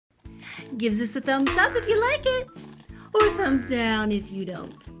Gives us a thumbs up if you like it, or thumbs down if you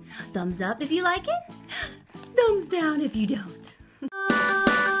don't. Thumbs up if you like it, thumbs down if you don't.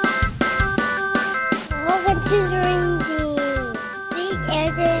 Welcome to the ring. See,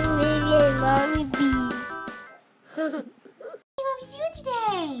 Elton, Baby, and Mommy B. What are we doing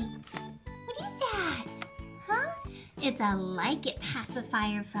today? What is that? Huh? It's a Like-It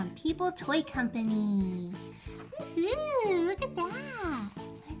Pacifier from People Toy Company. Woohoo! Look at that.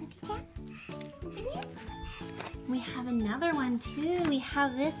 Look at that. Open it. We have another one too. We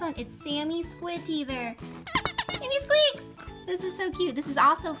have this one. It's Sammy Squid teether. And he squeaks. This is so cute. This is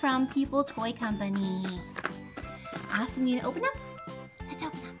also from People Toy Company. Awesome. You gonna open them? Let's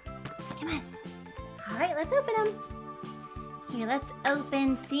open them. Come on. All right, let's open them. Here, let's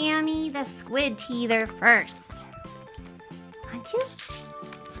open Sammy the Squid teether first. 1, 2.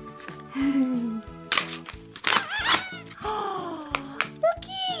 Oh,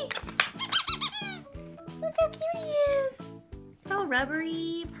 looky! Look how cute he is. So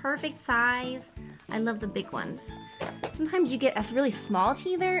rubbery, perfect size. I love the big ones. Sometimes you get a really small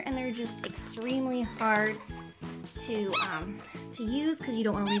teether and they're just extremely hard to use because you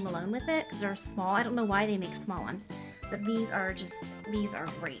don't want to leave them alone with it because they're small. I don't know why they make small ones, but these are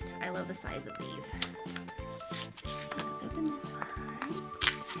great. I love the size of these. Let's open this one.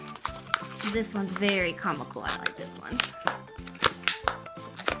 This one's very comical. I like this one.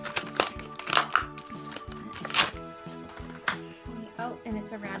 Oh, and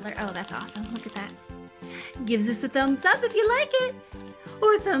it's a rattler. Oh, that's awesome. Look at that. Gives us a thumbs up if you like it,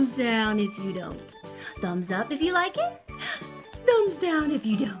 or thumbs down if you don't. Thumbs up if you like it, thumbs down if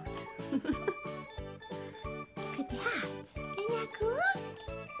you don't. Look at that. Isn't that cool?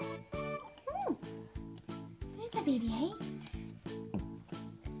 There's a baby, eh?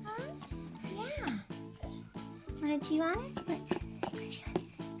 Huh? Yeah. Wanna chew on it? Chew on it.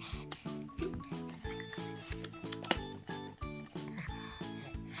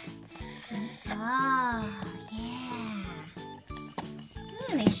 Oh, yeah.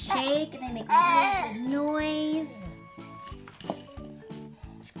 And they shake and they make a noise.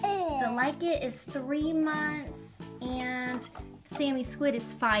 The Like-It is 3 months and Sammy Squid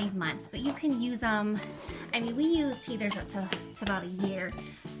is 5 months, but you can use them. I mean, we use teethers up to about a year.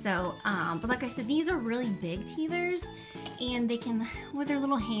 So, but like I said, these are really big teethers and they can, with their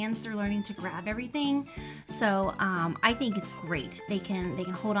little hands, they're learning to grab everything. So I think it's great. They can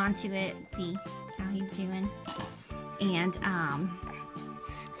hold on to it, see how he's doing. And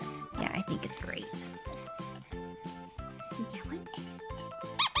yeah, I think it's great. That one.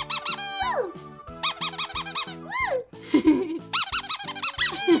 Woo!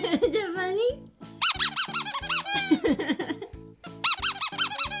 Is that funny?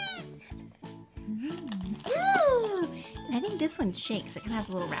 I think this one shakes. It kind of has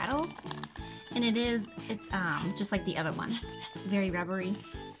a little rattle. And it's just like the other one. Very rubbery.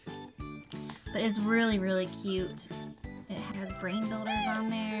 But it's really, really cute. It has brain builders on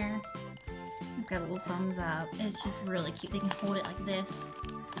there. It's got a little thumbs up. It's just really cute. They can hold it like this.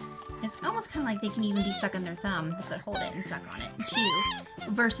 It's almost kind of like they can even be stuck on their thumb, but hold it and suck on it and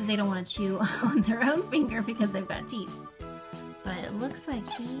chew. Versus they don't want to chew on their own finger because they've got teeth. But it looks like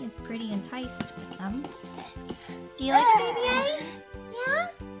he is pretty enticed with them. Do you like it, baby? Yeah?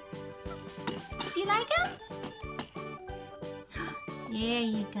 Do you like him? There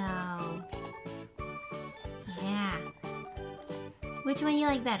you go. Yeah. Which one you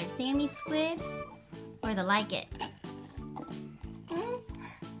like better, Sammy Squid or the Like-It?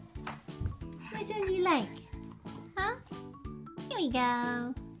 Which one do you like? Huh? Here we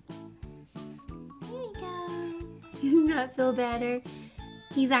go. Here we go. Does that feel better?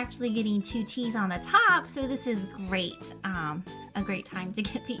 He's actually getting 2 teeth on the top, so this is great. A great time to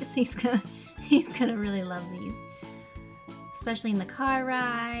get these. He's gonna really love these, especially in the car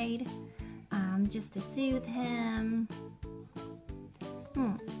ride, just to soothe him.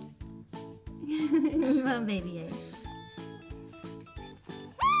 Come on, baby.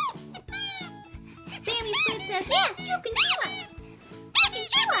 Sammy Squid says, yes, you can chew us. You can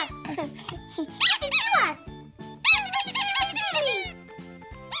chew us. You can chew us.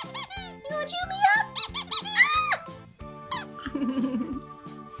 You gonna chew me up?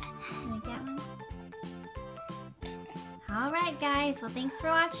 Like that one? Alright guys, well thanks for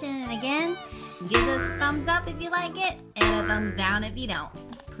watching. And again, give us a thumbs up if you like it, and a thumbs down if you don't.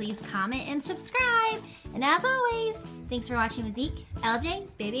 Please comment and subscribe. And as always, thanks for watching with Zeke, LJ,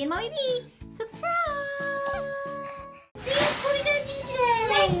 Baby, and Mommy B. Subscribe! See, what are we gonna do today?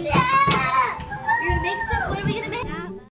 Make some! You're gonna make some